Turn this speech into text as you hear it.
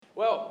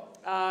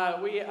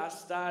We are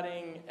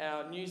starting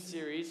our new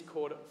series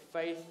called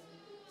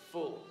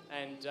Faithful,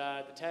 and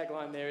the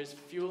tagline there is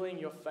fueling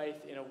your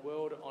faith in a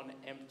world on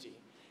empty.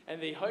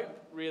 And the hope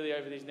really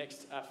over these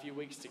next few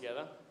weeks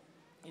together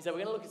is that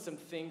we're going to look at some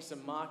things,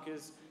 some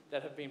markers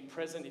that have been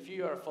present. If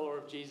you are a follower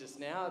of Jesus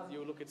now,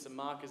 you'll look at some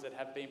markers that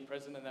have been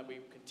present and that we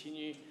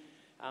continue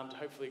to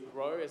hopefully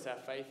grow as our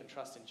faith and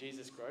trust in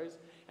Jesus grows.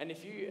 And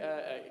if you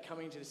are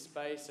coming to this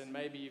space and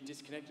maybe you've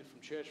disconnected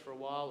from church for a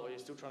while, or you're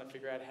still trying to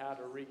figure out how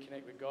to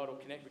reconnect with God or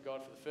connect with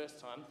God for the first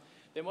time,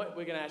 then what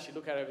we're going to actually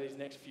look at over these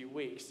next few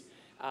weeks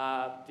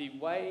are the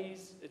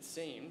ways, it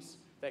seems,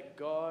 that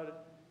God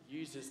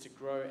uses to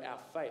grow our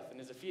faith. And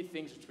there's a few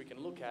things which we can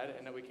look at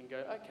and that we can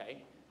go,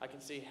 okay, I can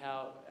see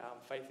how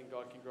faith in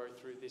God can grow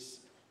through this,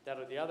 that,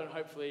 or the other. And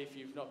hopefully, if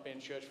you've not been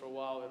in church for a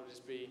while, it'll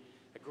just be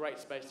a great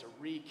space to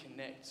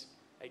reconnect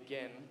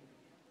again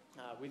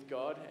with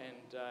God,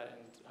 and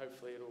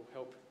hopefully it'll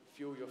help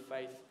fuel your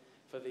faith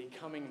for the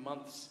coming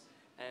months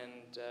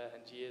and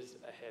years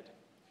ahead.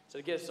 So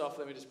to get us off,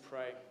 let me just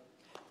pray.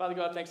 Father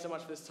God, thanks so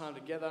much for this time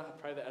together. I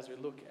pray that as we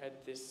look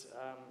at this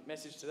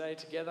message today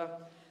together,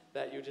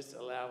 that you'll just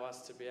allow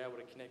us to be able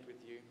to connect with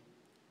you.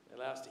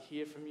 Allow us to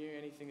hear from you.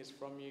 Anything is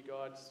from you,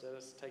 God, just let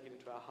us take it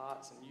into our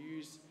hearts and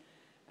use.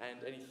 And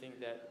anything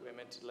that we're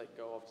meant to let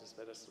go of, just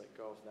let us let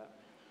go of that.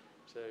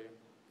 So,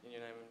 in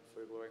your name and for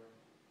your glory.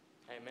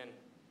 Amen.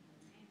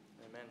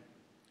 Amen.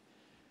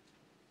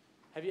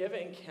 Have you ever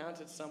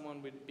encountered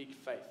someone with big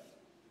faith?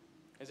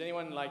 Has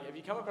anyone, have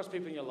you come across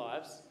people in your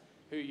lives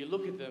who you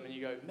look at them and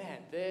you go, man,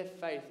 their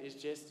faith is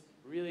just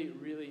really,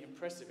 really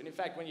impressive. And in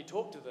fact, when you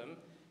talk to them,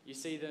 you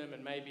see them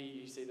and maybe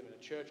you see them in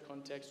a church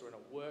context or in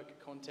a work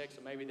context,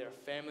 or maybe they're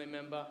a family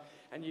member,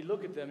 and you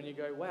look at them and you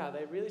go, wow,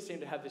 they really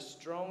seem to have this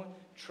strong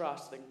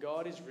trust that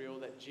God is real,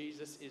 that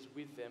Jesus is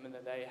with them, and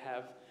that they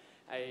have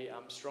a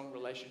strong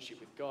relationship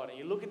with God. And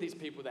you look at these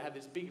people that have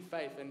this big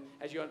faith, and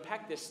as you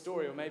unpack their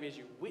story, or maybe as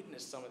you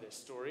witness some of their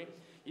story,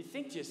 you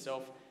think to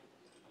yourself,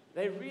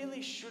 they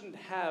really shouldn't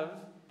have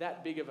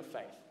that big of a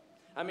faith.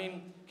 I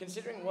mean,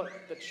 considering what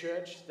the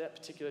church, that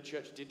particular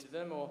church did to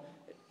them, or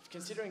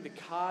considering the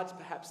cards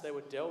perhaps they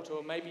were dealt,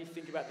 or maybe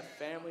think about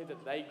the family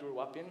that they grew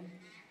up in,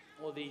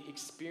 or the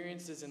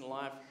experiences in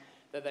life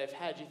that they've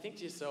had, you think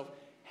to yourself,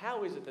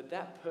 how is it that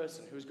that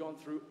person who's gone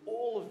through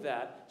all of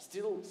that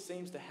still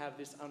seems to have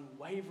this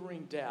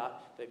unwavering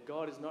doubt that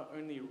God is not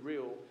only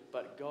real,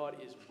 but God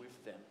is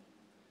with them?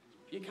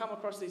 You come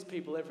across these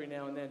people every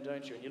now and then,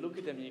 don't you? And you look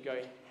at them and you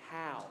go,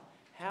 how?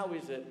 How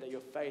is it that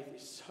your faith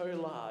is so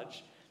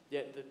large,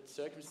 yet the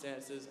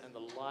circumstances and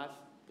the life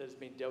that has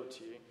been dealt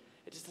to you,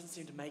 it just doesn't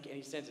seem to make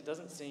any sense. It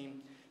doesn't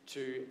seem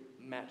to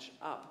match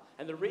up.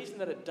 And the reason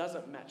that it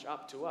doesn't match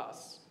up to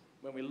us,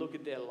 when we look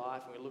at their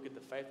life and we look at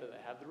the faith that they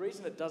have, the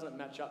reason it doesn't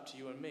match up to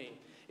you and me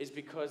is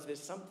because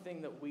there's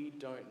something that we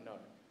don't know.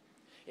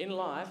 In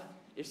life,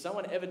 if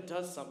someone ever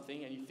does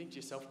something and you think to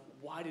yourself,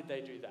 why did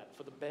they do that?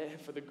 For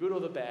the good or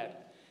the bad?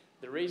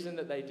 The reason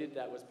that they did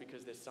that was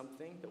because there's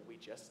something that we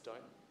just don't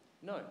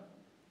know.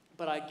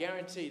 But I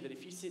guarantee that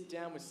if you sit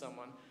down with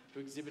someone who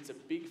exhibits a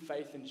big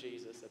faith in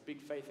Jesus, a big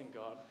faith in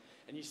God,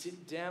 and you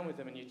sit down with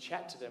them and you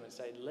chat to them and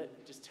say,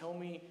 just tell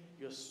me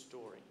your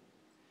story.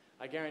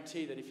 I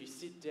guarantee that if you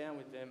sit down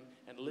with them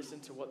and listen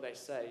to what they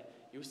say,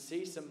 you'll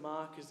see some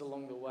markers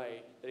along the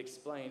way that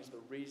explains the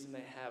reason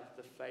they have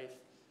the faith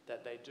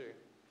that they do.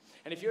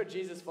 And if you're a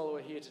Jesus follower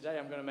here today,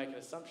 I'm going to make an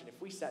assumption.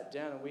 If we sat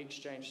down and we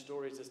exchanged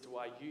stories as to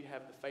why you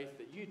have the faith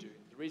that you do,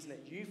 the reason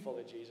that you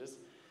follow Jesus,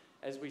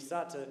 as we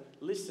start to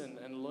listen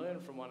and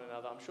learn from one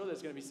another, I'm sure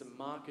there's going to be some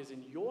markers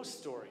in your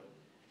story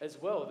as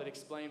well that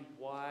explain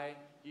why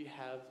you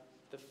have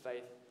the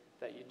faith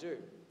that you do.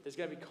 There's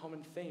going to be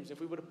common themes. If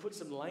we were to put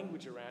some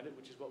language around it,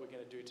 which is what we're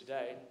going to do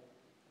today,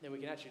 then we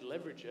can actually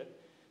leverage it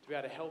to be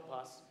able to help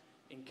us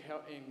in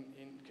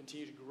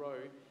continue to grow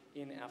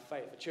in our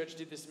faith. The church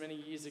did this many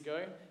years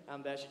ago.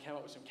 They actually came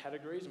up with some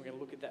categories, and we're going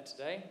to look at that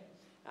today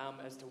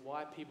as to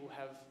why people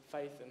have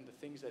faith and the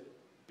things that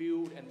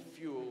build and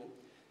fuel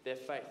their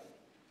faith.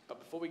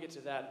 But before we get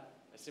to that,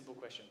 a simple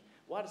question.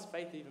 Why does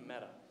faith even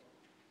matter?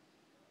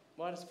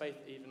 Why does faith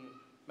even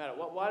matter?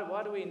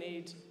 Why do we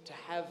need to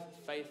have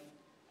faith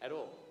at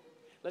all?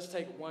 Let's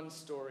take one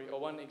story or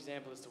one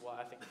example as to why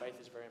I think faith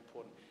is very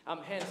important.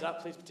 Hands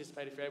up, please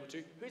participate if you're able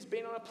to. Who's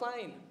been on a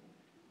plane?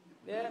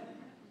 Yeah?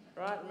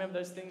 Right? Remember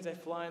those things, they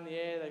fly in the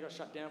air, they got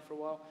shut down for a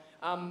while.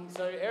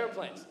 So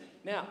aeroplanes.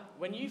 Now,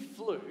 when you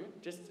flew,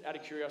 just out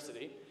of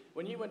curiosity,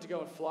 when you went to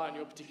go and fly on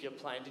your particular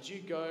plane, did you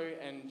go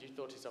and you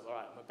thought to yourself, all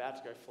right, I'm about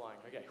to go flying.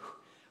 Okay,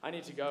 I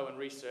need to go and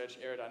research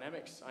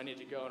aerodynamics. I need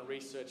to go and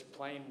research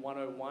plane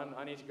 101.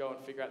 I need to go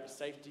and figure out the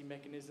safety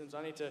mechanisms.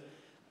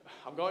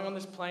 I'm going on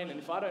this plane, and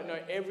if I don't know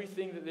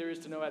everything that there is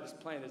to know about this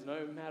plane, there's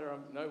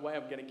no way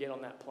I'm going to get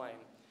on that plane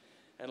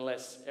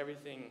unless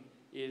everything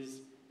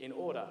is in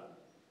order.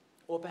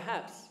 Or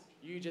perhaps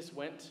you just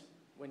went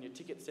when your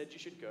ticket said you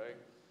should go,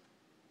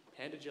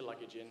 handed your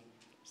luggage in,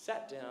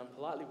 sat down,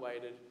 politely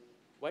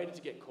waited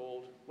to get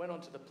called, went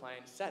onto the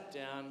plane, sat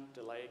down,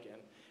 delay again,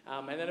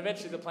 and then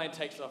eventually the plane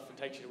takes off and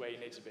takes you to where you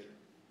need to be.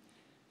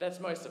 That's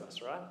most of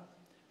us, right?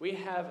 We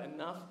have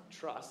enough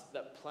trust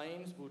that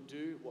planes will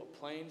do what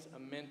planes are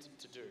meant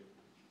to do.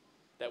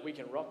 That we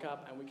can rock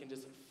up and we can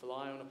just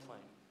fly on a plane.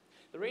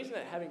 The reason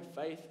that having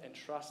faith and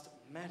trust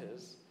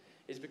matters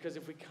is because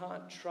if we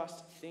can't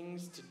trust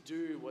things to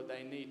do what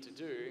they need to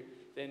do,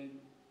 then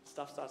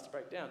stuff starts to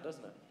break down,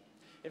 doesn't it?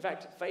 In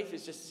fact, faith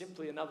is just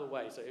simply another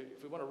way. So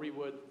if we want to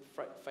reword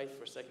faith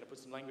for a second and put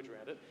some language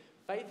around it,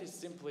 faith is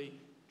simply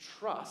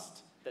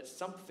trust that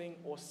something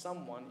or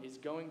someone is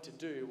going to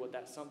do what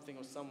that something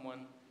or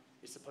someone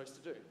is supposed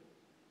to do.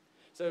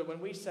 So when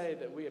we say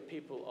that we are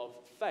people of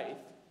faith,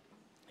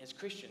 as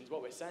Christians,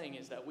 what we're saying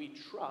is that we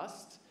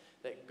trust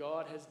that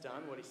God has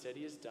done what he said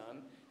he has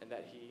done and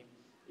that he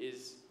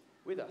is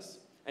with us.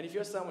 And if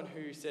you're someone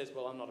who says,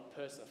 well, I'm not a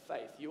person of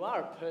faith, you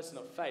are a person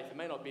of faith. It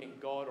may not be in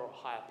God or a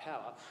higher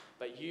power,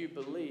 but you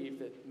believe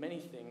that many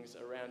things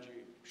around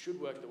you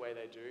should work the way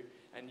they do,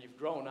 and you've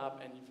grown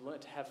up and you've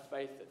learned to have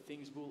faith that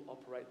things will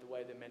operate the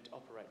way they're meant to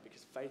operate,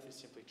 because faith is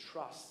simply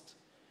trust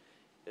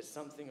that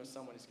something or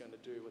someone is going to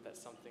do what that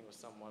something or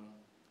someone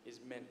is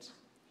meant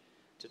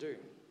to do.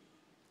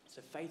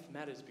 So faith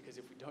matters because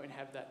if we don't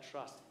have that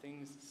trust,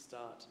 things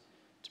start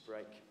to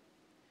break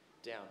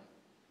down.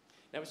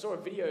 Now, we saw a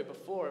video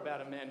before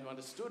about a man who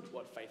understood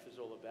what faith is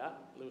all about,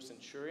 a little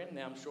centurion.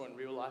 Now, I'm sure in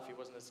real life he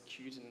wasn't as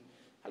cute and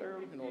hello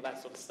and all that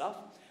sort of stuff.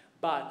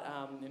 But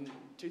in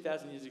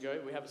 2,000 years ago,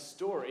 we have a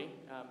story,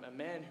 a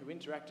man who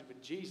interacted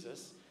with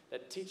Jesus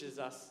that teaches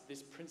us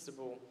this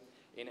principle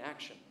in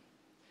action.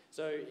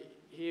 So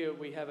here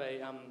we have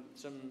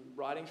some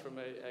writings from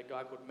a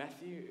guy called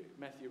Matthew.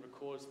 Matthew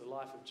records the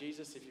life of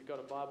Jesus. If you've got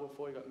a Bible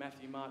before, you've got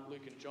Matthew, Mark,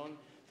 Luke, and John.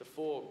 The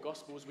 4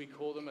 Gospels, we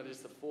call them, are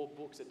just the 4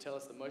 books that tell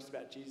us the most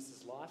about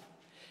Jesus' life.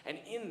 And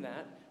in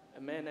that, a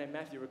man named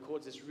Matthew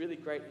records this really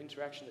great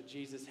interaction that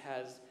Jesus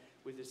has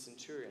with this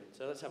centurion.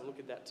 So let's have a look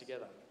at that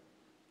together.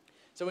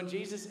 So when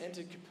Jesus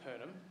entered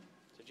Capernaum,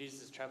 so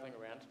Jesus is traveling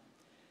around,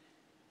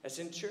 a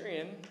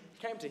centurion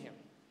came to him,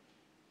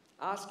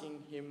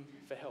 asking him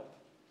for help.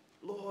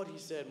 Lord, he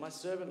said, my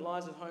servant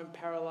lies at home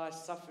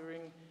paralyzed,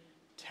 suffering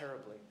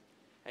terribly.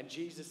 And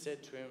Jesus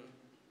said to him,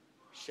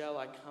 shall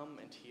I come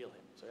and heal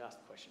him? So he asked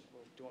the question,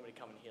 well, do you want me to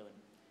come and heal him?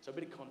 So a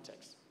bit of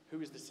context.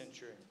 Who is the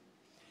centurion?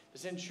 The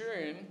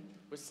centurion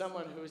was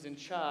someone who was in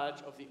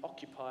charge of the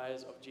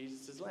occupiers of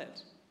Jesus'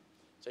 land.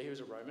 So he was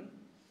a Roman.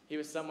 He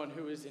was someone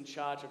who was in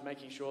charge of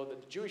making sure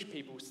that the Jewish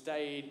people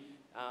stayed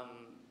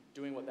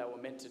doing what they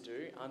were meant to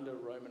do under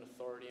Roman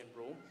authority and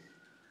rule.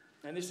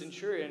 And this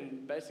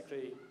centurion,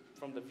 basically,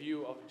 from the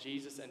view of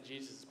Jesus and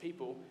Jesus'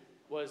 people,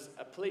 was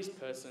a police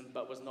person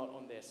but was not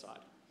on their side.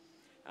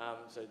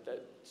 So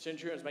the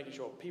centurion was making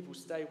sure people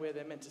stay where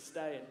they're meant to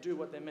stay and do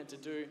what they're meant to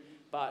do,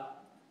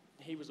 but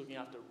he was looking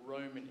after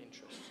Roman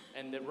interests.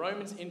 And the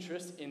Romans'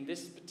 interest in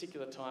this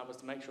particular time was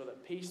to make sure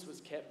that peace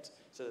was kept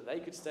so that they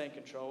could stay in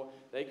control,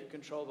 they could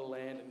control the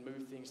land and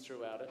move things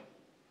throughout it.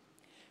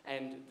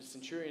 And the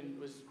centurion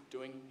was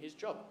doing his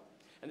job.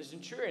 And the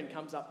centurion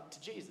comes up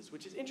to Jesus,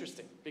 which is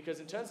interesting, because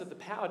in terms of the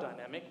power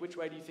dynamic, which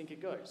way do you think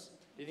it goes?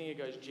 Do you think it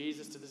goes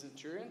Jesus to the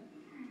centurion?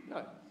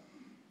 No.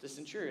 The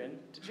centurion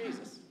to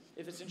Jesus.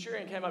 If the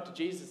centurion came up to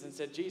Jesus and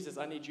said, Jesus,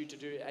 I need you to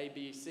do A,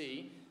 B,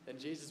 C, then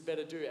Jesus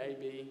better do A,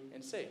 B,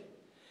 and C.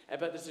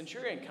 But the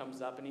centurion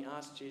comes up and he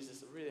asks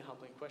Jesus a really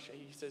humbling question.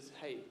 He says,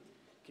 hey,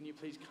 can you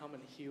please come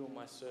and heal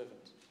my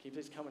servant? Can you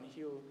please come and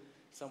heal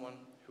someone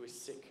who is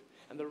sick?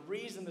 And the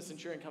reason the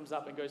centurion comes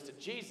up and goes to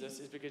Jesus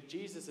is because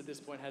Jesus at this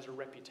point has a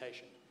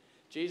reputation.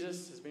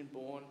 Jesus has been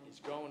born, he's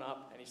grown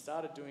up, and he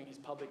started doing his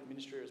public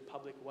ministry, his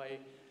public way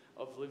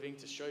of living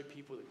to show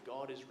people that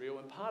God is real.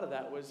 And part of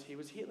that was he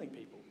was healing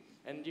people.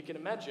 And you can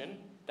imagine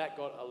that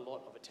got a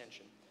lot of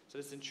attention. So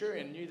the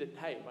centurion knew that,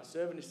 hey, my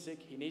servant is sick,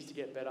 he needs to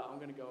get better, I'm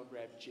going to go and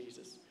grab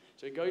Jesus.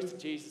 So he goes to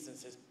Jesus and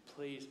says,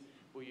 please,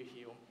 will you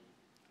heal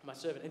my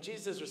servant? And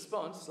Jesus'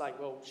 response, like,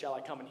 well, shall I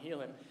come and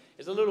heal him,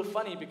 is a little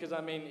funny because, I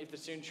mean, if the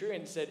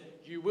centurion said,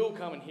 you will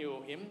come and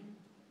heal him,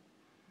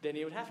 then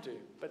he would have to.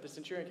 But the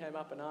centurion came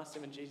up and asked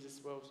him, and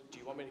Jesus, well, do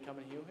you want me to come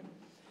and heal him?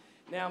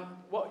 Now,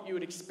 what you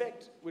would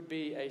expect would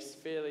be a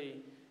fairly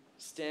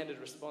standard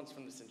response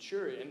from the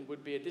centurion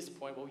would be at this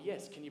point, well,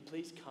 yes, can you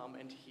please come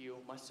and heal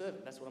my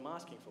servant? That's what I'm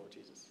asking for,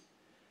 Jesus.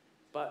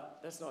 But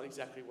that's not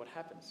exactly what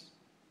happens.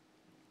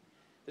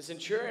 The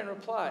centurion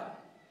replied,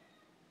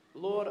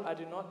 Lord, I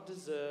do not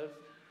deserve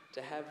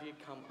to have you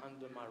come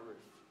under my roof.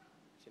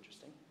 It's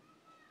interesting.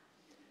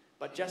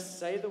 But just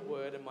say the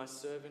word and my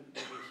servant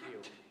will be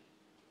healed.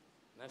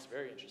 And that's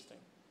very interesting.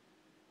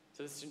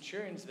 So the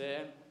centurion's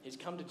there. He's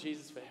come to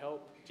Jesus for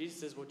help.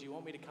 Jesus says, well, do you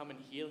want me to come and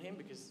heal him?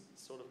 Because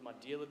it's sort of my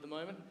deal at the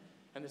moment.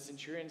 And the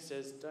centurion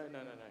says, no.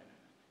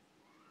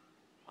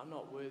 I'm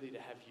not worthy to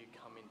have you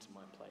come into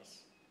my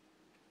place.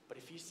 But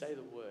if you say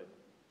the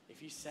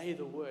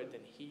word,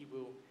 then he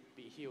will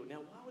be healed. Now,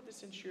 why would the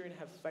centurion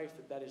have faith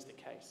that that is the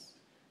case?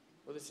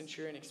 Well, the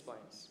centurion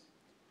explains,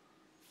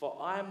 for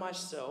I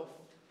myself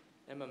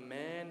am a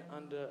man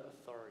under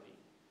authority.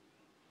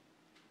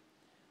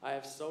 I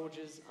have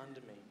soldiers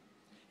under me.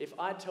 If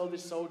I tell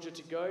this soldier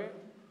to go,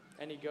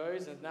 and he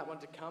goes, and that one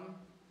to come.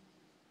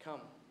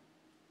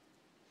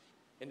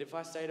 And if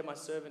I say to my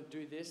servant,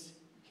 do this,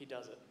 he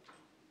does it.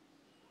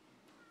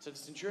 So the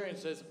centurion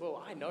says,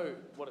 well, I know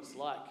what it's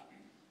like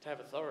to have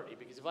authority,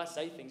 because if I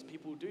say things,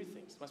 people will do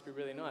things. It must be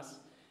really nice.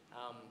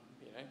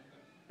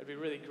 It'd be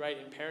really great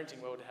in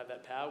parenting world to have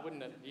that power,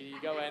 wouldn't it?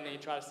 You go out and you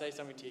try to say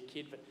something to your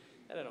kid, but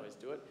they don't always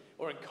do it.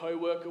 Or in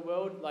co-worker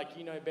world, like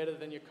you know better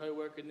than your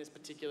co-worker in this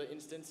particular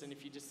instance, and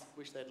if you just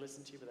wish they'd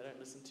listen to you, but they don't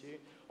listen to you.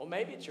 Or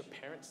maybe it's your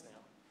parents now.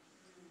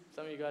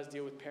 Some of you guys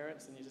deal with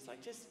parents, and you're just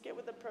like, just get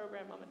with the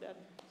program, mum and dad.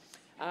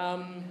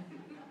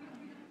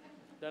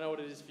 Don't know what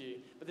it is for you.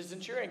 But the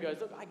centurion goes,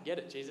 look, I get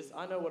it, Jesus.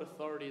 I know what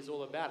authority is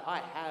all about.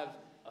 I have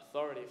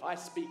authority. If I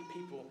speak,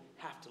 people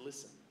have to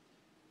listen.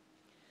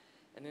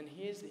 And then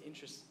here's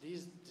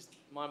just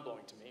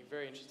mind-blowing to me.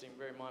 Very interesting,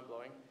 very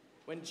mind-blowing.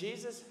 When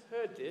Jesus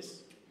heard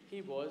this,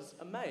 he was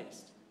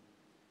amazed.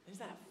 Isn't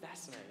that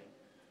fascinating?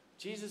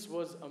 Jesus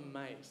was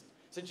amazed.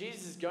 So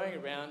Jesus is going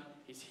around,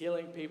 he's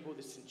healing people.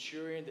 This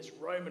centurion, this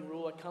Roman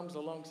ruler comes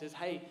along, says,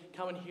 hey,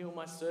 come and heal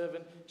my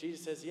servant.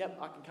 Jesus says, yep,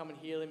 I can come and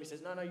heal him. He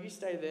says, no, you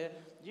stay there.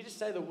 You just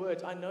say the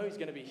words. I know he's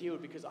going to be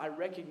healed because I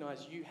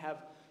recognize you have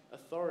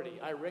authority.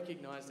 I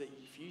recognize that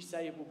if you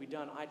say it will be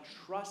done, I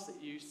trust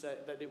that you say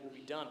that it will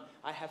be done.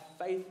 I have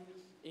faith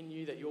in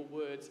you that your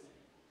words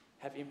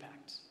have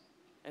impact.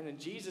 And then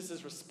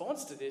Jesus'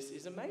 response to this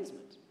is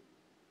amazement.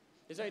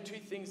 There's only two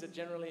things that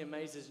generally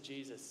amazes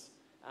Jesus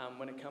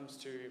when it comes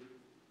to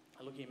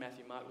looking at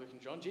Matthew, Mark, Luke, and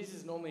John. Jesus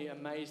is normally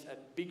amazed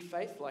at big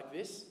faith like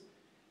this,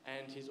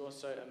 and he's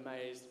also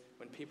amazed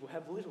when people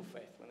have little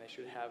faith, when they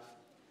should have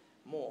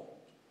more.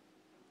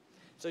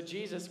 So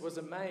Jesus was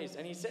amazed,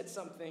 and he said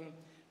something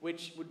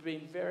which would have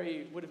been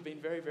very,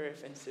 very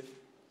offensive.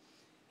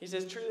 He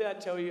says, truly I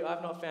tell you,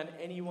 I've not found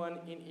anyone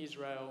in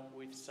Israel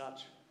with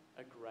such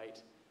a great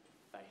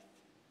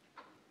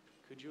faith.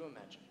 Could you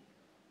imagine?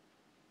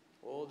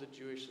 All the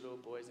Jewish little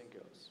boys and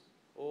girls,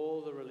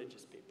 all the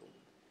religious people,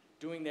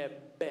 doing their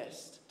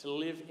best to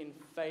live in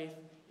faith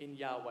in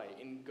Yahweh,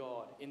 in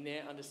God, in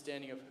their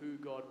understanding of who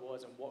God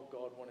was and what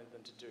God wanted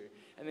them to do.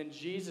 And then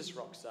Jesus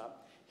rocks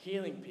up,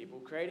 healing people,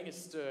 creating a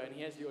stir, and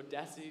he has the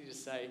audacity to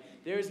say,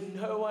 there is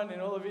no one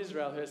in all of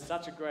Israel who has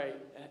such great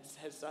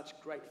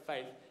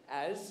faith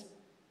as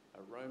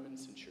a Roman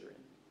centurion.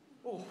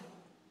 Oh.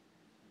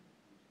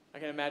 I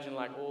can imagine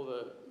like all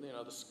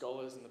the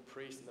scholars and the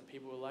priests and the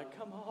people were like,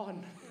 come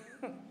on,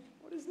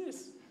 what is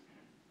this?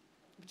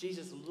 But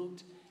Jesus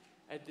looked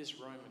at this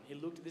Roman. He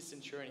looked at this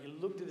centurion. He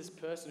looked at this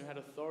person who had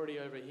authority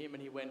over him,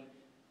 and he went,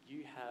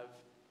 you have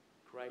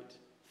great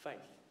faith.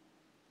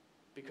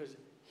 Because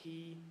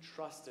he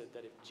trusted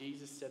that if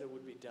Jesus said it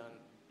would be done,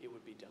 it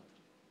would be done.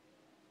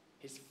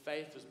 His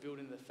faith was built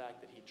in the fact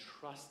that he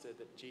trusted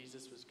that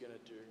Jesus was going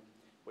to do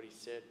what he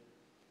said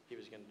he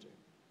was going to do.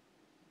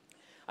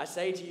 I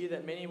say to you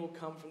that many will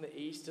come from the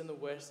east and the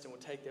west and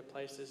will take their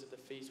places at the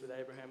feast with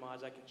Abraham,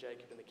 Isaac, and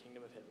Jacob in the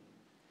kingdom of heaven.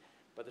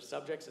 But the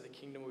subjects of the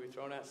kingdom will be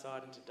thrown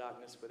outside into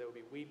darkness, where there will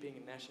be weeping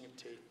and gnashing of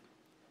teeth.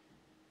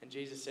 And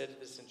Jesus said to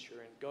the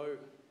centurion, go,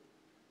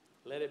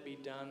 let it be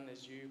done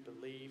as you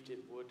believed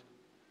it would.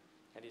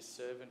 And his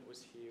servant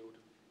was healed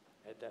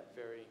at that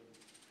very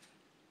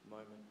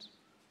moment.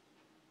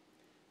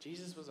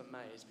 Jesus was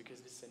amazed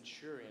because the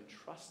centurion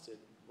trusted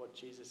what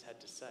Jesus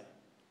had to say.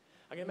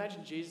 I can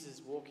imagine Jesus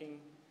is walking,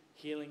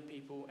 healing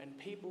people, and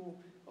people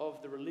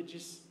of the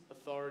religious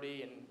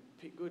authority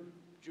and good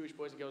Jewish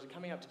boys and girls are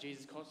coming up to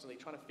Jesus constantly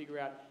trying to figure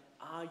out,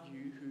 are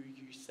you who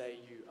you say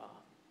you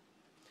are?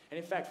 And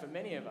in fact, for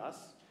many of us,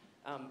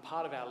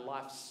 part of our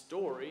life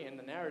story and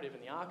the narrative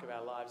and the arc of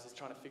our lives is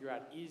trying to figure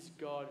out, is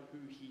God who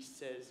he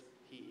says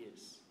he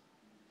is?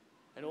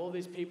 And all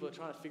these people are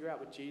trying to figure out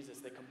with Jesus.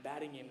 They're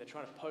combating him. They're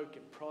trying to poke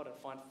and prod and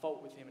find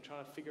fault with him and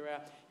trying to figure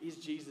out, is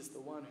Jesus the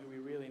one who we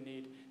really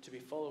need to be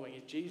following?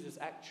 Is Jesus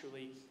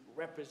actually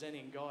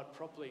representing God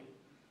properly?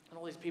 And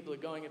all these people are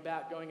going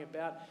about,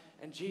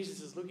 and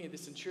Jesus is looking at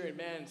this centurion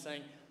man and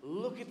saying,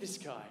 look at this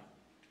guy.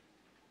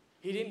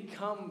 He didn't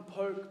come,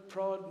 poke,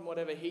 prod, and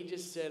whatever. He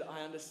just said,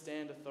 I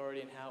understand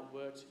authority and how it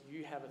works.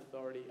 You have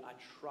authority. I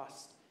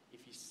trust.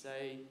 If you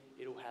say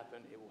it'll happen,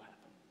 it will happen.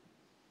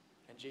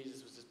 And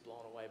Jesus was just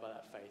blown away by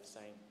that faith,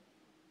 saying,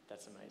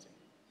 that's amazing.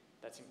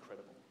 That's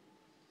incredible.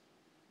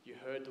 You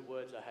heard the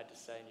words I had to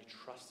say, and you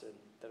trusted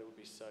that it would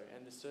be so.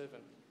 And the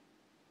servant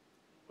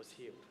was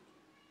healed.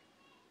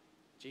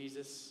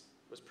 Jesus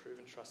was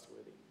proven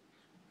trustworthy.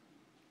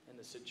 And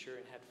the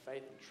centurion had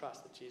faith and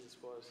trust that Jesus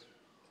was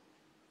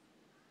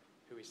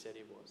who he said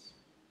he was.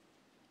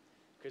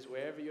 Because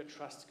wherever your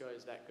trust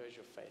goes, that goes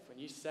your faith. When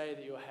you say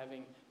that you're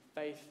having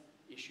faith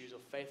issues or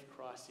faith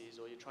crises,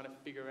 or you're trying to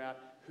figure out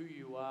who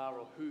you are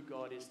or who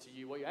God is to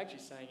you, what you're actually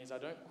saying is, I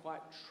don't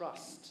quite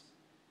trust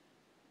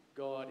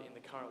God in the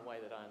current way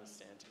that I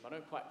understand him. I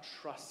don't quite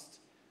trust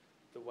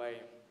the way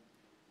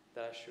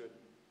that I should.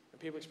 When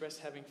people express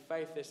having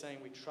faith, they're saying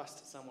we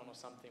trust someone or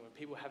something. When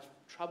people have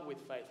trouble with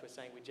faith, we're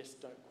saying we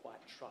just don't quite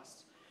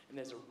trust. And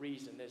there's a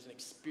reason, there's an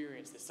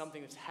experience, there's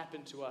something that's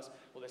happened to us,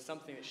 or there's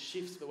something that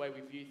shifts the way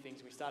we view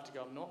things, and we start to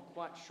go, I'm not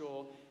quite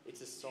sure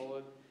it's as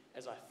solid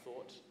as I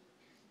thought.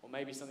 Or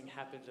maybe something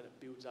happens and it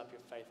builds up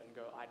your faith and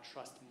go, I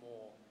trust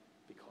more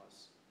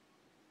because.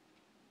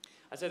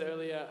 I said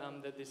earlier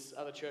that this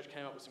other church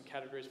came up with some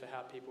categories for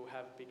how people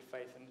have big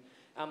faith.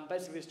 And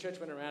basically this church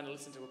went around and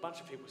listened to a bunch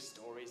of people's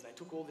stories. They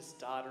took all this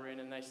data in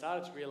and they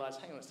started to realize,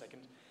 hang on a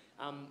second,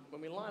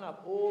 when we line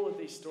up all of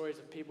these stories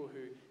of people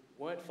who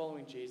weren't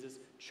following Jesus,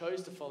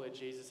 chose to follow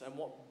Jesus, and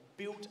what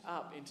built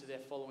up into their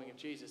following of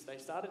Jesus, they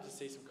started to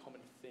see some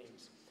common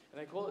themes.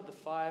 And they call it the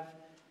 5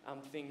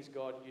 things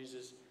God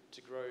uses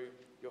to grow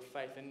your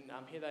faith. And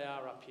here they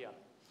are up here.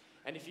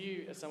 And if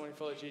you, as someone who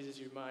follows Jesus,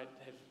 you might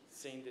have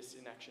seen this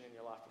in action in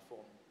your life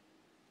before.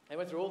 They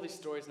went through all these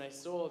stories and they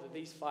saw that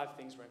these 5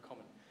 things were in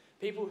common.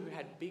 People who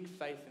had big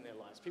faith in their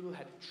lives, people who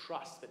had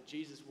trust that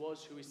Jesus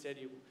was who he said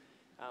he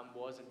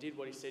was and did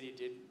what he said he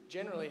did,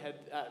 generally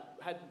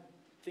had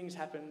things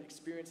happen,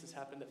 experiences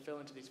happen that fell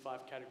into these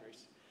 5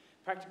 categories.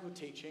 Practical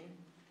teaching,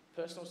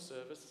 personal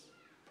service,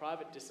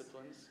 private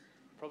disciplines,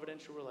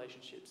 providential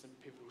relationships,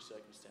 and pivotal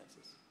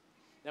circumstances.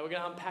 Now we're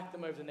going to unpack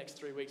them over the next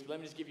 3 weeks, but let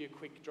me just give you a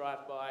quick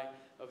drive-by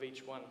of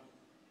each one.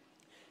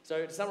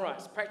 So to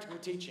summarize, practical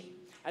teaching.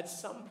 At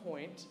some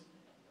point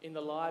in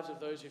the lives of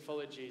those who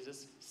followed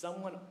Jesus,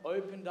 someone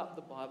opened up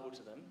the Bible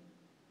to them.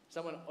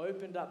 Someone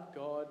opened up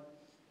God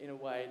in a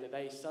way that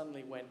they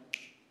suddenly went,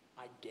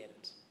 I get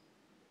it.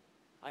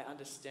 I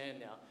understand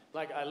now.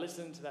 Like I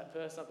listened to that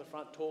person up the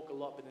front talk a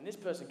lot, but then this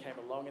person came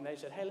along and they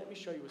said, hey, let me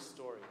show you a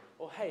story.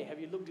 Or hey, have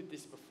you looked at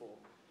this before?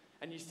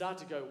 And you start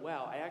to go,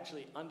 wow, I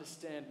actually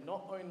understand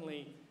not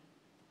only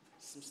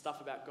some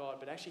stuff about God,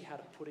 but actually how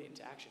to put it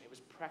into action. It was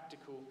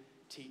practical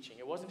teaching.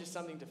 It wasn't just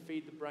something to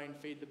feed the brain,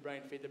 feed the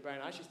brain, feed the brain.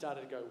 I actually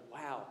started to go,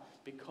 wow,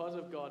 because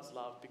of God's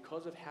love,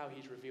 because of how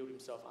he's revealed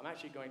himself, I'm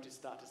actually going to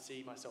start to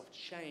see myself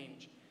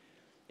change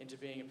into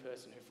being a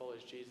person who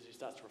follows Jesus, who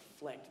starts to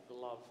reflect the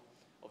love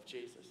of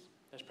Jesus.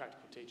 That's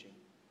practical teaching.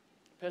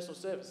 Personal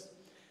service.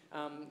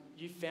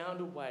 You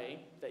found a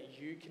way that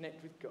you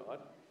connect with God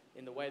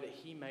in the way that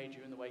he made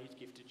you and the way he's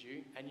gifted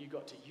you, and you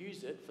got to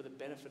use it for the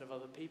benefit of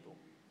other people.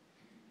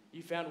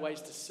 You found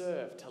ways to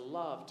serve, to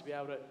love, to be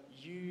able to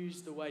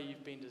use the way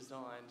you've been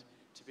designed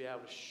to be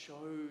able to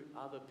show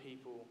other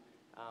people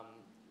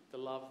the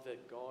love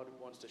that God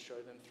wants to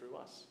show them through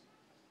us.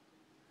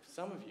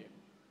 Some of you,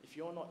 if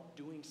you're not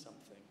doing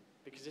something,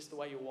 because it's the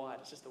way you're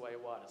wired, it's just the way you're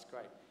wired, it's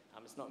great.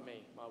 It's not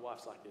me, my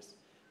wife's like this.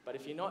 But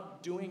if you're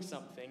not doing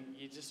something,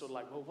 you're just sort of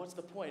like, well, what's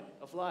the point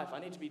of life? I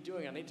need to be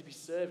doing, I need to be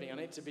serving, I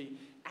need to be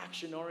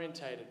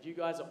action-orientated. You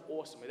guys are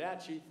awesome.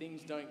 Without you,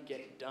 things don't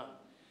get done.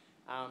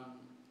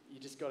 You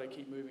just got to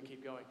keep moving,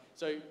 keep going.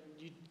 So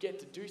you get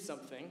to do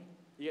something,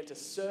 you get to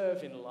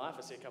serve in life.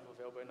 I see a couple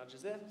of elbow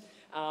nudges there.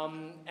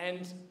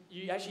 And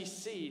you actually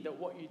see that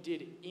what you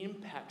did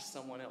impacts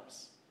someone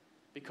else.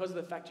 Because of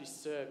the fact you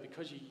served,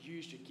 because you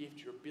used your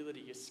gift, your ability,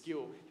 your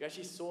skill, you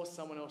actually saw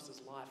someone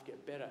else's life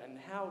get better. And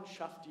how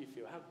chuffed do you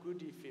feel? How good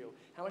do you feel?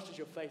 How much does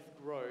your faith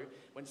grow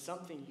when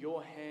something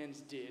your hands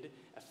did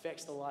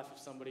affects the life of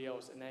somebody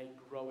else and they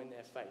grow in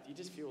their faith? You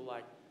just feel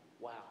like,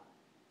 wow,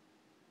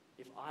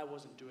 if I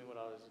wasn't doing what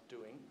I was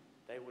doing,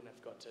 they wouldn't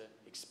have got to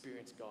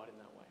experience God in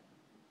that way.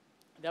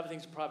 The other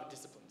things are private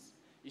disciplines.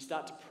 You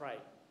start to pray.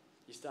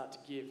 You start to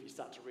give. You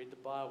start to read the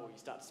Bible. You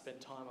start to spend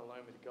time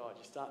alone with God.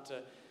 You start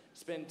to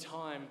spend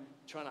time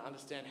trying to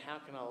understand how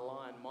can I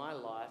align my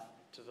life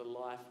to the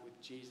life with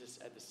Jesus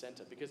at the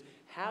center. Because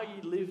how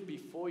you live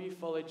before you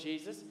follow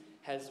Jesus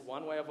has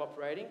one way of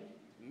operating,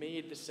 me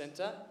at the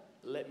center,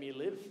 let me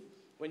live.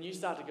 When you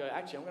start to go,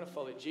 actually, I'm going to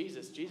follow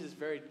Jesus, Jesus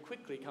very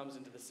quickly comes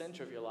into the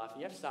center of your life.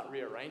 And you have to start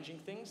rearranging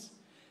things.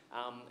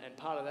 And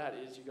part of that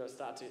is you've got to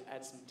start to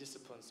add some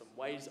disciplines, some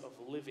ways of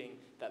living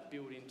that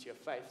build into your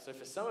faith. So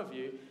for some of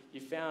you,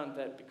 you found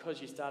that because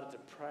you started to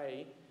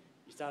pray,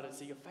 you started to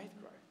see your faith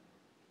grow.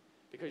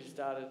 Because you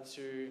started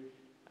to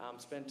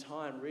spend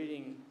time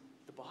reading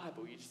the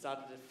Bible, you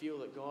started to feel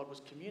that God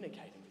was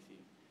communicating with you.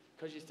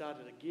 Because you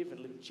started to give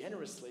and live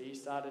generously, you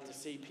started to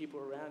see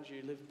people around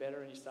you live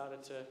better, and you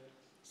started to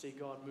see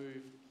God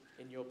move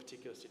in your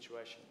particular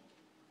situation.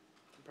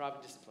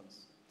 Private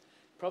disciplines.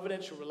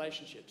 Providential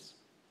relationships.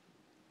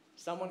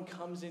 Someone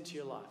comes into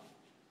your life.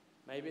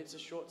 Maybe it's a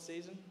short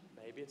season,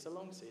 maybe it's a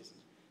long season.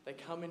 They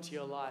come into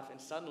your life and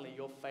suddenly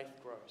your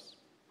faith grows.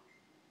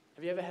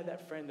 Have you ever had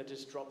that friend that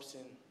just drops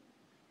in?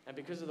 And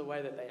because of the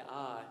way that they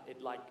are,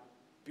 it like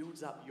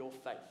builds up your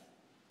faith.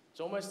 It's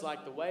almost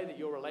like the way that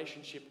your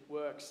relationship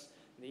works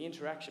and the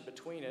interaction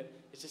between it,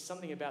 it's just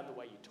something about the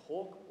way you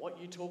talk, what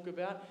you talk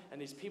about,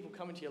 and these people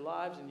come into your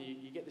lives and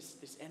you get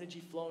this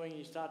energy flowing and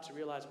you start to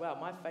realize, wow,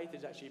 my faith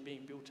is actually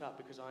being built up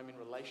because I'm in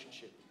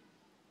relationship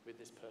with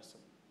this person.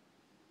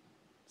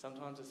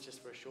 Sometimes it's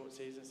just for a short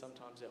season,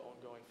 sometimes they're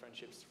ongoing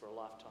friendships for a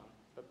lifetime.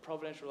 But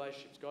providential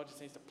relationships, God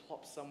just needs to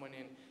plop someone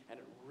in and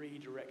it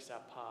redirects our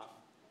path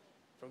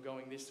from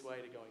going this way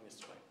to going this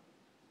way.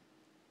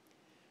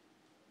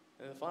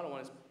 And the final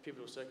one is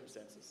pivotal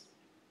circumstances.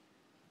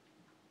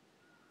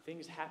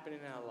 Things happen in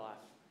our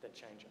life that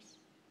change us.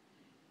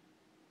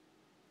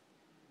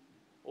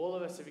 All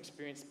of us have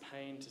experienced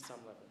pain to some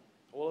level.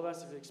 All of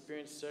us have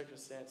experienced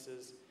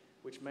circumstances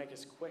which make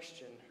us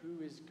question,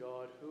 who is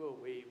God? Who are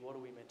we? What are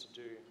we meant to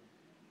do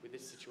with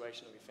this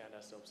situation that we found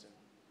ourselves in?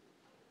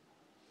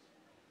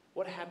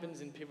 What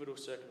happens in pivotal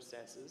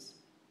circumstances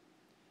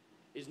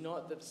is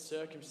not that the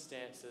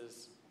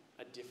circumstances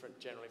are different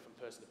generally from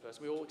person to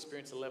person. We all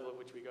experience a level at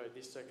which we go,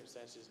 this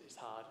circumstance is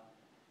hard.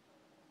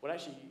 What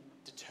actually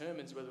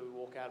determines whether we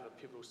walk out of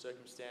a pivotal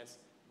circumstance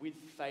with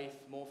faith,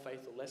 more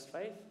faith or less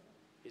faith,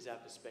 is our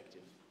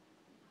perspective.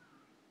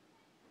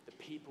 The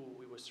people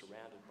we were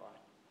surrounded by,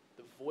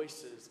 the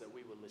voices that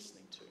we were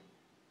listening to.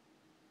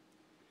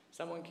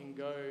 Someone can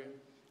go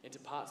into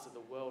parts of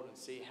the world and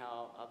see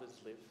how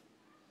others live,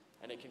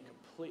 and it can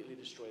completely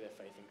destroy their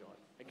faith in God.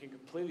 It can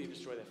completely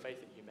destroy their faith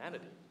in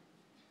humanity.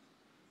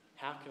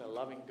 How can a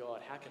loving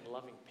God, how can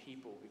loving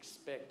people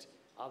expect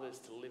others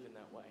to live in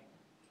that way?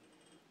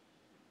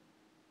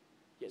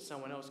 Yet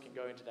someone else can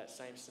go into that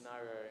same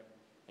scenario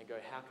and go,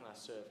 how can I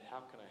serve? How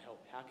can I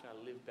help? How can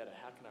I live better?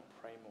 How can I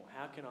pray more?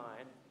 How can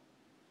I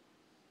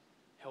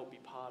help be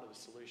part of the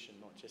solution,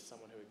 not just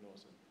someone who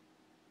ignores it?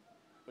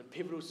 When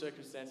pivotal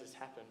circumstances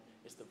happen,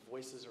 it's the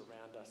voices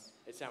around us.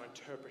 It's our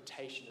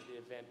interpretation of the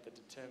event that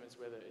determines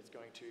whether it's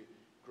going to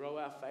grow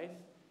our faith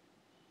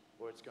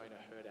or it's going to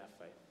hurt our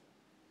faith.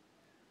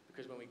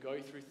 Because when we go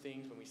through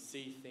things, when we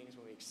see things,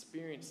 when we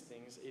experience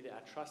things, either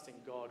our trust in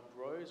God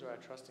grows or our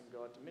trust in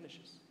God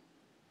diminishes.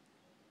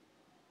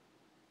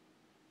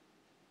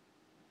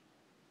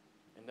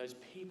 And those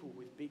people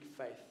with big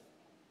faith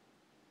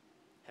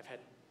have had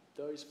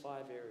those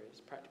 5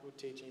 areas: practical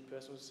teaching,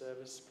 personal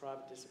service,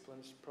 private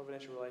disciplines,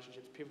 providential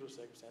relationships, pivotal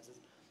circumstances.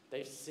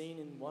 They've seen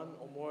in one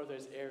or more of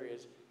those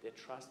areas their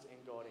trust in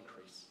God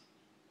increase.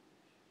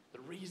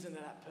 The reason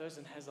that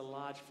person has a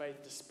large faith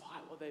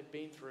despite what they've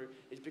been through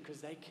is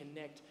because they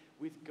connect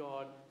with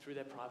God through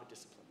their private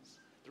disciplines.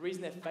 The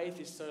reason their faith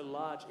is so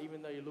large,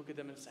 even though you look at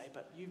them and say,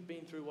 but you've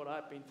been through what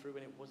I've been through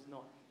and it was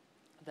not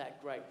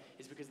that great,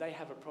 is because they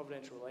have a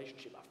providential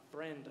relationship, a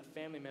friend, a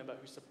family member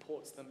who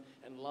supports them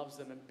and loves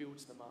them and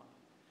builds them up.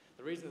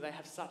 The reason that they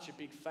have such a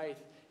big faith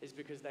is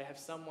because they have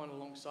someone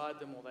alongside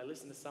them, or they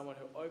listen to someone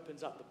who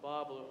opens up the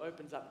Bible, who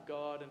opens up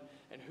God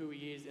and who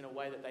He is in a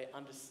way that they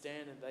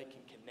understand and they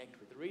can connect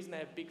with. The reason they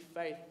have big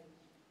faith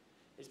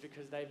is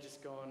because they've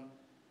just gone,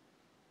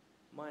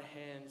 my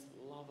hands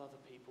love other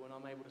people and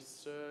I'm able to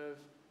serve,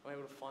 I'm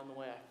able to find the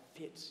way I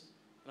fit,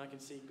 and I can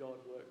see God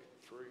work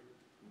through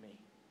me.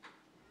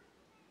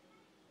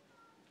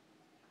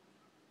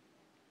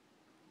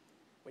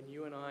 When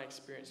you and I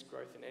experience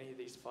growth in any of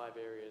these 5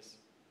 areas,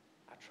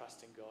 our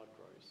trust in God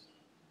grows.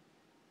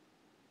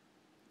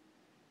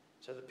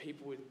 So the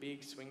people with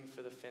big swing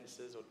for the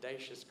fences,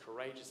 audacious,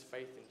 courageous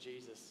faith in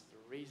Jesus,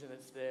 the reason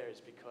it's there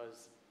is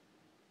because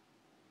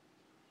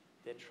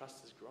their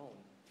trust has grown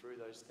through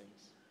those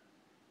things.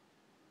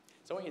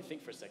 So I want you to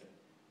think for a second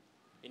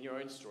in your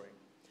own story.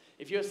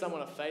 If you're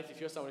someone of faith,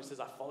 if you're someone who says,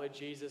 I follow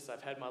Jesus,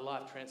 I've had my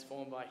life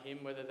transformed by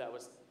Him, whether that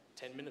was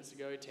 10 minutes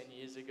ago, 10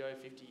 years ago,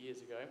 50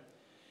 years ago,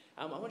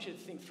 I want you to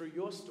think through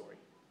your story.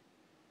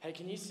 Hey,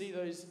 can you see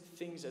those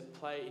things at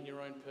play in your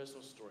own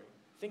personal story?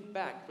 Think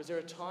back. Was there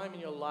a time in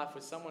your life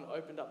where someone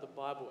opened up the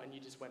Bible and you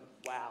just went,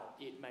 wow,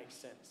 it makes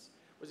sense?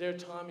 Was there a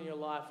time in your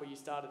life where you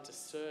started to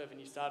serve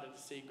and you started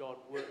to see God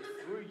work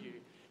through you,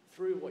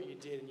 through what you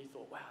did, and you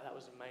thought, wow, that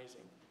was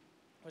amazing?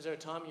 Was there a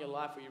time in your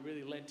life where you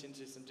really lent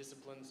into some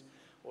disciplines,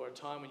 or a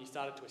time when you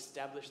started to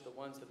establish the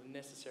ones that are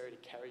necessary to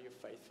carry your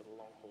faith for the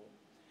long haul?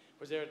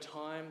 Was there a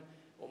time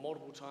or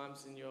multiple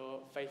times in your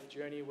faith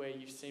journey where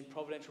you've seen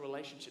providential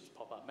relationships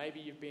pop up?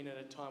 Maybe you've been at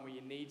a time where you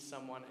need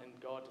someone and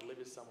God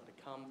delivers someone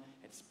to come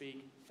and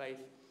speak faith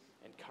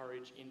and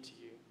courage into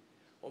you.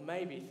 Or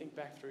maybe think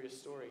back through your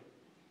story.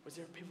 Was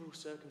there a pivotal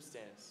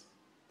circumstance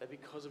that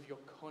because of your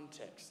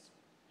context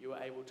you were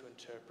able to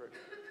interpret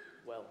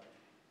well?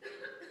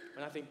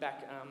 When I think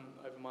back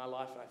over my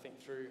life and I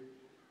think through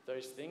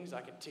those things,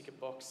 I can tick a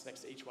box next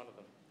to each one of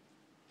them.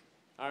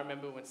 I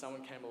remember when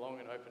someone came along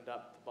and opened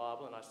up the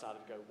Bible and I started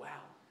to go,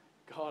 wow,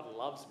 God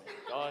loves me.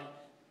 God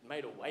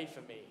made a way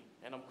for me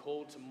and I'm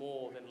called to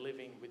more than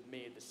living with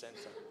me at the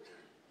center.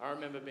 I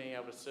remember being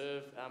able to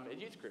serve a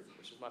youth group,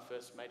 which was my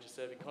first major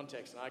serving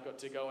context, and I got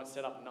to go and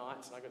set up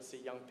nights and I got to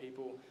see young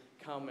people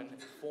come and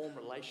form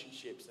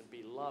relationships and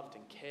be loved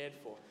and cared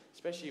for,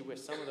 especially where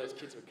some of those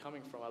kids were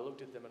coming from. I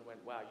looked at them and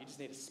went, wow, you just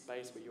need a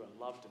space where you are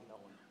loved and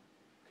known,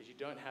 because you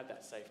don't have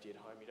that safety at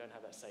home, you don't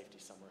have that safety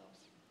somewhere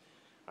else.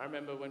 I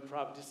remember when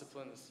private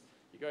disciplines,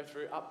 you go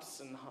through ups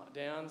and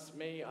downs.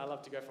 I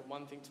love to go from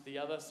one thing to the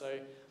other, so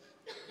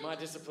my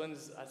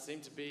disciplines, I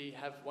seem to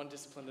have one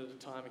discipline at a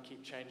time and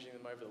keep changing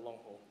them over the long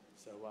haul.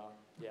 So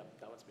yeah,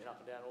 that one's been up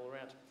and down all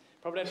around.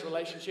 Providential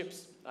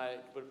relationships, I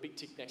put a big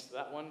tick next to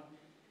that one.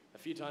 A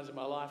few times in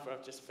my life where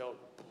I've just felt,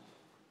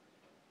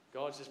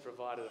 God's just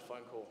provided a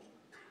phone call.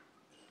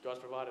 God's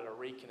provided a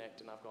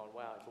reconnect, and I've gone,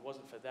 wow, if it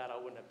wasn't for that, I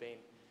wouldn't have been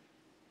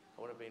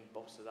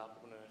bolstered up,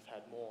 I wouldn't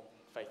have had more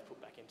faith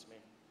put back into me.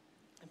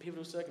 And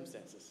pivotal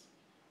circumstances.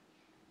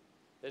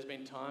 There's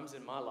been times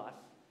in my life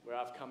where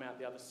I've come out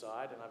the other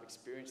side and I've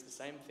experienced the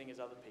same thing as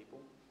other people,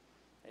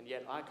 and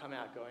yet I come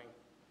out going,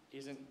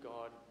 isn't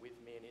God with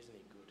me and isn't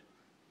He good?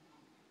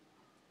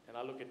 And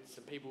I look at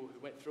some people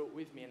who went through it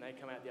with me and they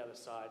come out the other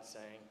side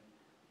saying,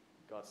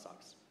 God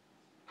sucks.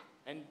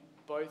 And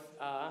both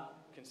are,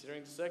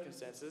 considering the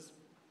circumstances,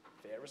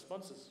 fair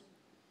responses.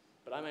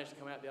 But I managed to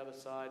come out the other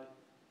side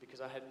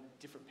because I had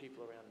different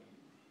people around me.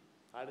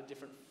 I had a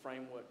different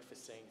framework for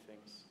seeing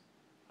things.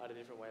 I had a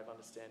different way of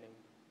understanding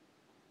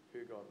who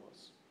God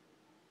was.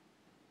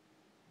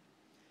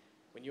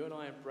 When you and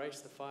I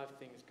embrace the 5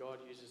 things God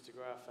uses to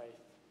grow our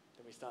faith,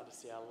 then we start to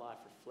see our life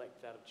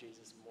reflect that of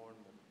Jesus more and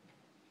more.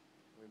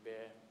 We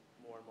bear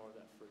more and more of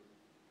that fruit.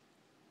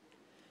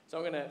 So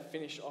I'm going to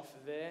finish off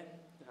there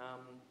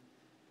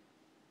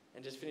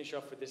and just finish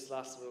off with this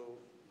last little,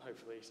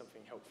 hopefully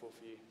something helpful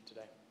for you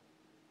today.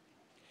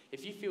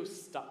 If you feel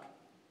stuck,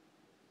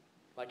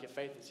 like your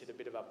faith has hit a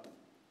bit of a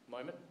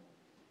moment,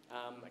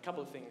 a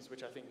couple of things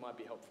which I think might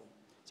be helpful.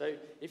 So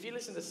if you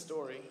listen to the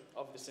story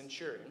of the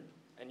centurion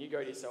and you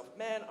go to yourself,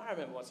 man, I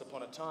remember once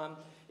upon a time,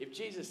 if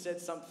Jesus said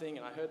something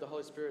and I heard the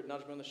Holy Spirit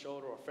nudge me on the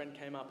shoulder, or a friend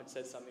came up and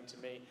said something to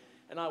me,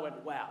 and I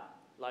went, wow.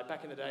 Like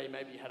back in the day,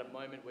 maybe you had a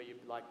moment where you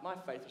like, my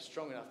faith was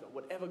strong enough that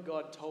whatever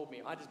God told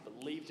me, I just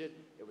believed it.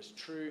 It was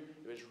true.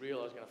 It was real.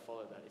 I was going to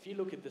follow that. If you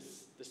look at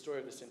the story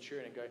of the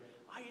centurion and go,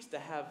 I used to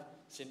have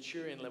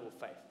centurion level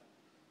faith.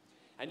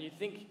 And you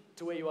think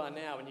to where you are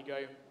now and you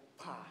go,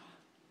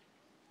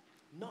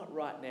 not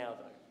right now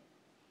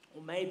though.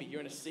 Or maybe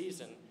you're in a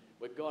season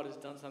where God has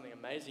done something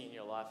amazing in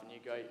your life and you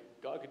go,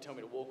 God could tell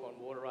me to walk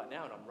on water right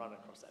now and I'm running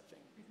across that thing.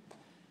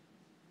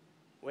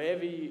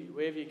 Wherever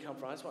you come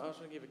from, I just want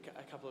to give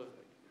a couple of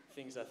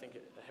things I think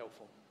are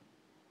helpful.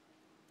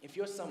 If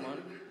you're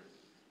someone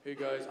who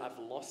goes, I've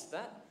lost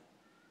that,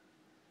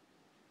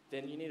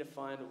 then you need to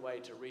find a way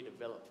to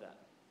redevelop that.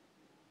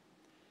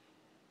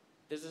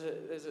 There's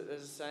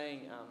a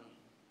saying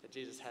that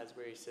Jesus has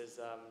where he says,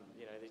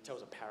 he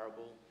tells a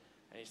parable,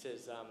 and he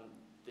says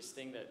this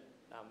thing that,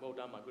 well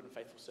done, my good and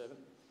faithful servant.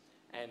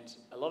 And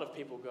a lot of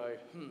people go,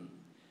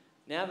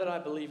 now that I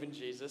believe in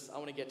Jesus, I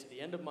want to get to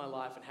the end of my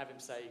life and have him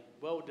say,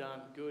 well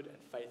done, good and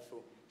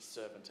faithful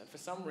servant. And for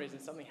some reason,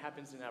 something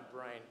happens in our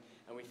brain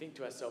and we think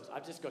to ourselves,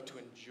 I've just got to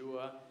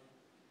endure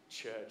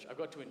church. I've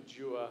got to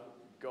endure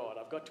God.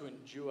 I've got to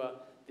endure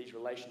these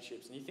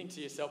relationships. And you think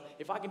to yourself,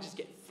 if I can just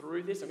get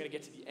through this, I'm going to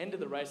get to the end of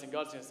the race and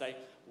God's going to say,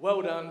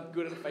 well done,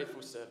 good and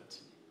faithful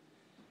servant.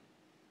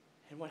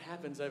 And what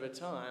happens over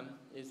time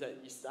is that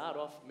you start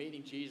off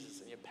meeting Jesus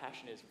and your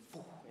passion is,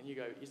 and you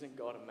go, isn't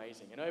God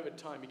amazing? And over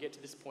time you get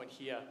to this point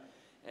here,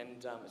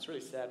 and it's really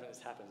sad when this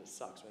happens. It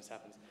sucks when this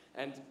happens.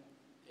 And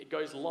it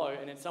goes low,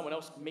 and then someone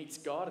else meets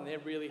God and they're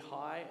really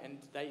high and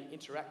they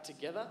interact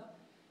together.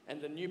 And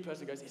the new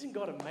person goes, isn't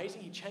God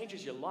amazing? He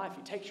changes your life.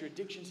 He takes your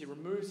addictions. He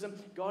removes them.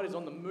 God is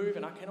on the move,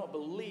 and I cannot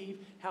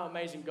believe how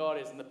amazing God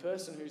is. And the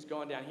person who's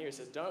gone down here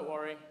says, don't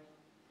worry.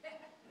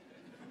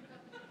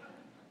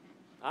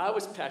 I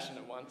was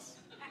passionate once.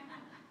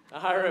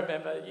 I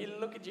remember. You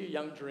look at you,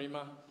 young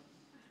dreamer.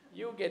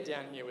 You'll get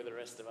down here with the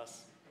rest of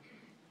us.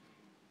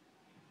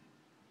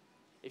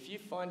 If you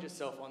find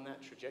yourself on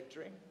that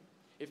trajectory,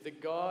 if the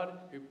God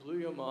who blew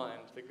your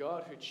mind, the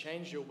God who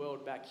changed your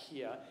world back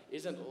here,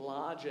 isn't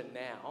larger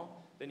now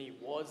than he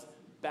was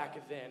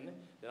back then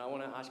I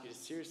want to ask you to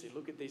seriously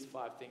look at these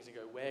 5 things and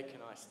go, where can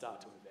I start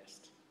to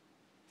invest?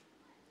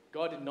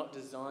 God did not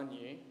design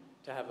you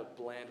to have a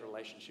bland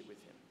relationship with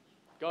him.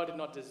 God did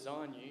not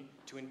design you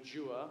to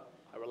endure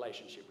a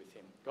relationship with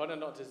him. God did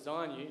not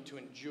design you to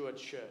endure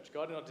church.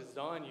 God did not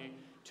design you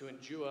to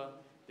endure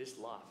this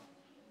life.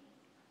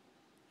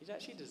 He's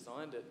actually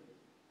designed it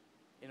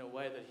in a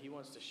way that he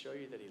wants to show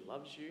you that he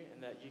loves you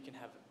and that you can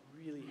have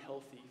really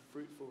healthy,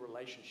 fruitful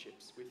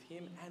relationships with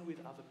him and with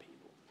other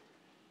people.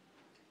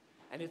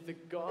 And if the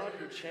God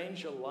who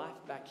changed your life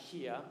back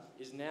here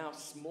is now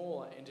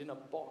smaller and in a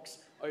box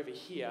over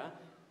here,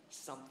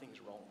 something's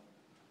wrong.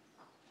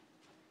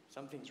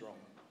 Something's wrong.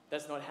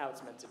 That's not how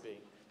it's meant to be.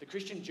 The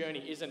Christian journey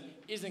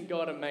isn't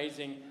God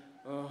amazing,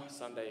 oh,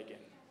 Sunday again.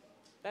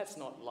 That's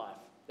not life.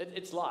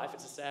 It's life,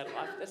 it's a sad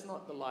life. That's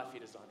not the life he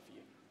designed for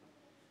you.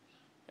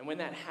 And when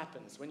that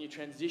happens, when you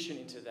transition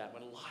into that,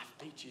 when life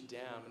beats you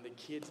down, when the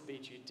kids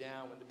beat you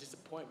down, when the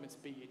disappointments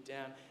beat you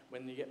down,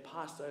 when you get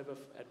passed over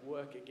at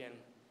work again,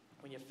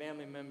 when your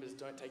family members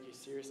don't take you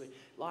seriously,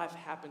 life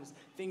happens,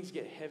 things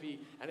get heavy,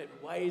 and it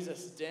weighs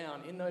us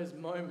down. In those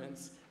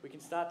moments, we can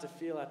start to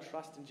feel our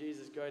trust in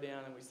Jesus go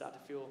down, and we start to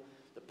feel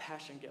the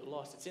passion get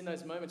lost. It's in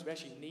those moments we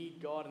actually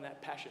need God and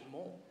that passion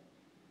more,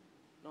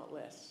 not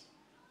less.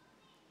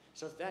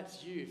 So if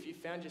that's you, if you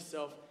found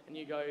yourself and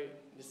you go,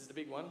 this is the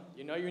big one,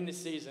 you know you're in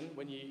this season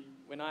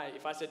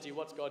if I said to you,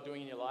 what's God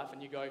doing in your life?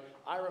 And you go,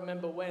 I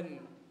remember when.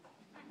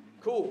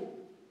 Cool.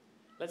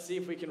 Let's see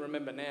if we can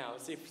remember now.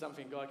 Let's see if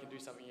God can do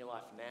something in your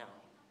life now.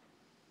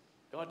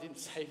 God didn't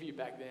save you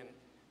back then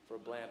for a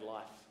bland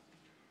life.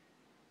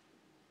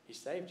 He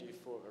saved you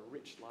for a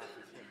rich life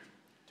with him,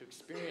 to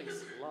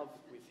experience love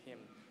with him,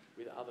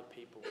 with other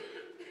people.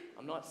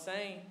 I'm not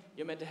saying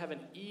you're meant to have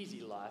an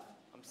easy life.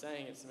 I'm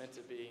saying it's meant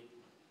to be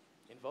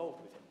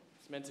involved with him.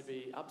 It's meant to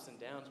be ups and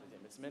downs with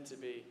him. It's meant to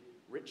be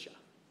richer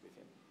with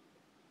him.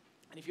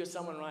 And if you're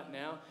someone right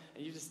now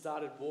and you just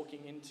started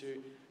walking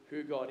into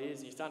who God is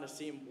and you're starting to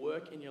see him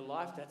work in your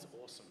life, that's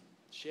awesome.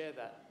 Share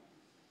that.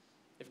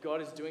 If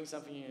God is doing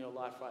something in your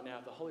life right now,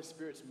 if the Holy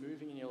Spirit's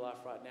moving in your life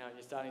right now and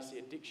you're starting to see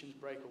addictions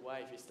break away,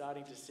 if you're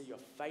starting to see your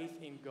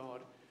faith in God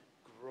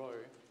grow,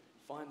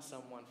 find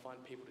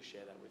people to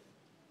share that with.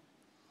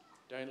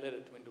 Don't let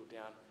it dwindle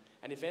down.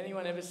 And if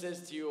anyone ever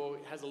says to you or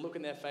has a look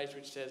in their face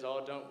which says,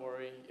 oh, don't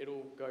worry,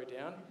 it'll go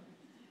down,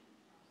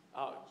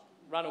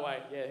 run away.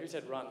 Yeah, who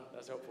said run?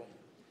 That's helpful.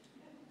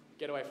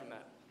 Get away from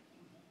that.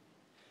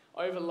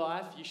 Over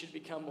life, you should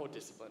become more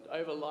disciplined.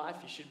 Over life,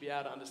 you should be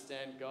able to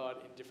understand God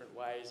in different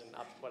ways and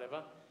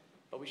whatever,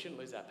 but we shouldn't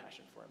lose our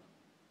passion for him.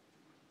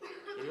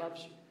 He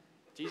loves you.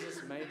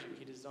 Jesus made you.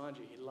 He designed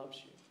you. He loves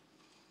you.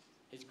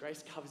 His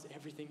grace covers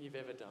everything you've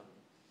ever done.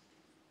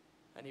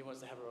 And he wants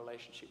to have a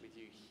relationship with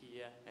you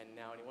here and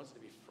now, and he wants it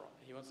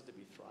to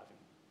be thriving.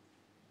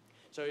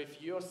 So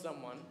if you're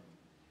someone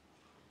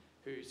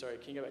who,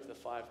 can you go back to the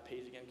 5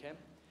 Ps again, Cam?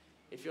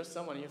 If you're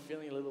someone and you're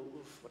feeling a little,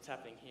 what's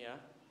happening here?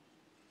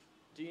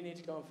 Do you need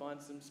to go and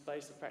find some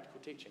space of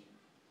practical teaching?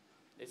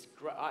 It's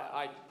great.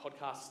 I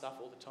podcast stuff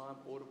all the time,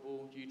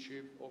 Audible,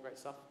 YouTube, all great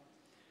stuff.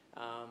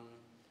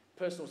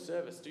 Personal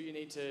service. Do you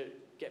need to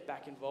get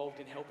back involved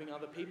in helping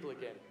other people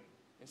again,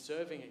 in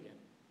serving again?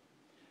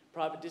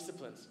 Private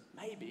disciplines.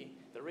 Maybe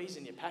the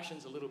reason your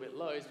passion's a little bit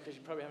low is because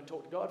you probably haven't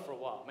talked to God for a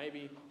while.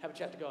 Maybe have a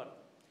chat to God.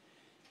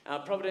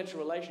 Providential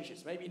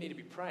relationships. Maybe you need to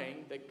be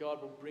praying that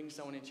God will bring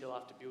someone into your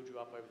life to build you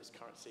up over this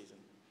current season.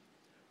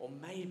 Or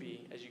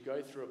maybe as you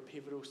go through a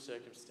pivotal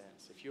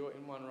circumstance, if you're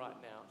in one right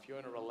now, if you're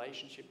in a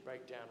relationship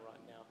breakdown right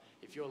now,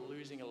 if you're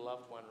losing a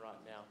loved one right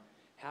now,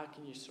 how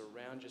can you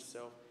surround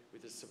yourself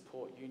with the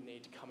support you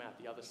need to come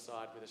out the other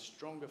side with a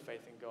stronger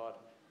faith in God,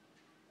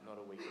 not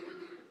a weaker one?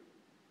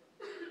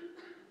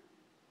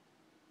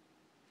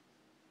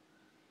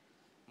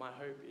 My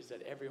hope is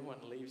that everyone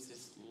leaves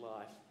this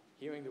life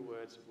hearing the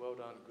words, well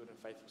done, good and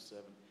faithful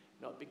servant,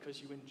 not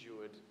because you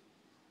endured,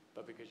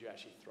 but because you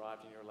actually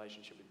thrived in your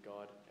relationship with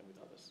God and with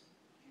others.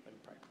 Let me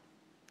pray.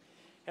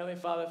 Heavenly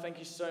Father, thank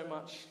you so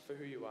much for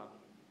who you are.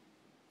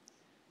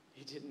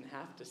 You didn't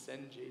have to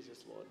send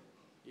Jesus, Lord.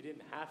 You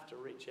didn't have to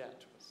reach out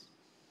to us.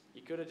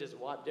 You could have just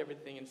wiped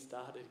everything and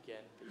started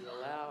again, but you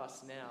allow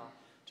us now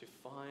to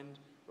find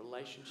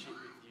relationship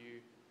with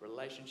you,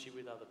 relationship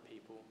with other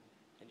people,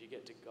 and you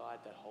get to guide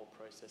that whole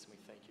process, and we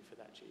thank you for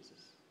that,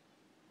 Jesus.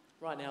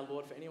 Right now,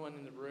 Lord, for anyone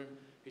in the room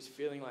who's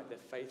feeling like their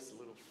faith's a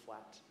little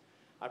flat,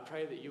 I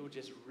pray that you will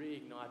just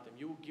reignite them.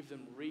 You will give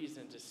them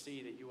reason to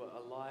see that you are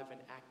alive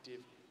and active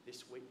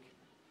this week.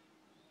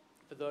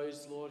 For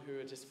those, Lord, who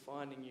are just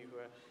finding you,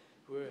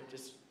 who are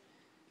just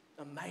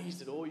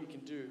amazed at all you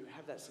can do,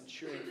 have that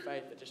centurion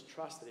faith that just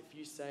trust that if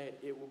you say it,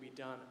 it will be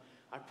done.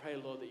 I pray,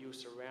 Lord, that you will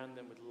surround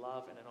them with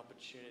love and an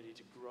opportunity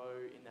to grow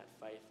in that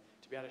faith,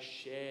 to be able to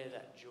share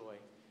that joy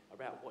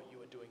about what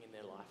you are doing in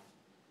their life.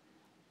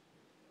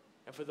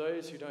 And for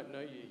those who don't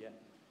know you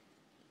yet,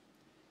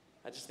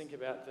 I just think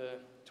about the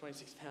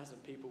 26,000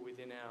 people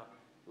within our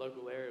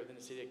local area, within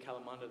the city of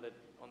Kalamunda, that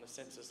on the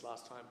census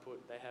last time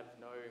put, they have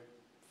no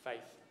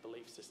faith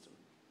belief system.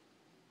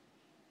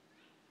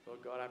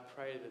 Lord God, I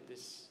pray that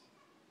this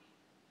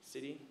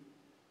city,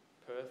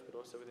 Perth, but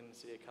also within the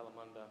city of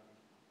Kalamunda,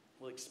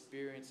 will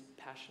experience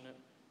passionate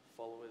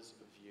followers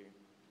of you.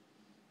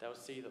 They'll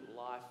see that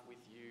life with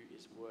you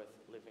is worth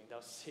living.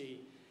 They'll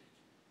see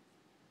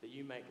that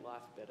you make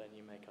life better and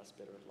you make us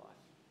better at life.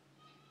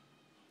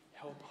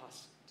 Help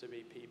us to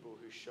be people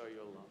who show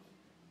your love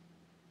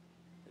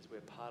as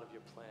we're part of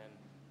your plan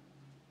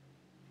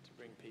to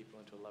bring people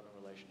into a loving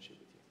relationship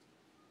with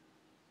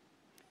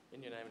you.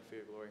 In your name and for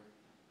your glory.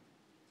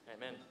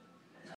 Amen.